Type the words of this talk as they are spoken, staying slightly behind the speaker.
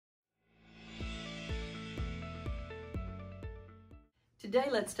Today,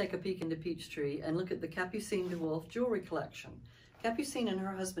 let's take a peek into Peachtree and look at the Capucine de Wulf jewelry collection. Capucine and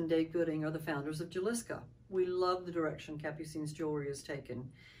her husband Dave Gooding are the founders of Jalisca. We love the direction Capucine's jewelry has taken.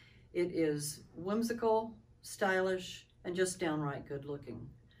 It is whimsical, stylish, and just downright good looking.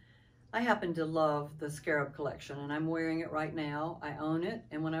 I happen to love the Scarab collection, and I'm wearing it right now. I own it,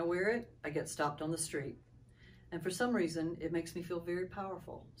 and when I wear it, I get stopped on the street. And for some reason, it makes me feel very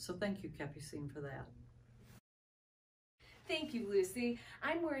powerful. So thank you, Capucine, for that. Thank you, Lucy.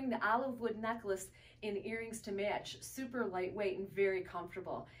 I'm wearing the olive wood necklace and earrings to match. Super lightweight and very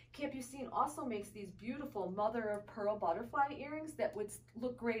comfortable. Capucine also makes these beautiful mother of pearl butterfly earrings that would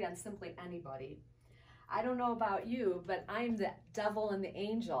look great on simply anybody. I don't know about you, but I'm the devil and the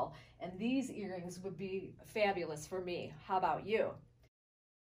angel, and these earrings would be fabulous for me. How about you?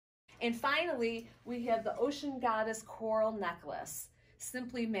 And finally, we have the ocean goddess coral necklace.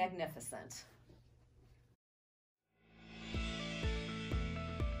 Simply magnificent.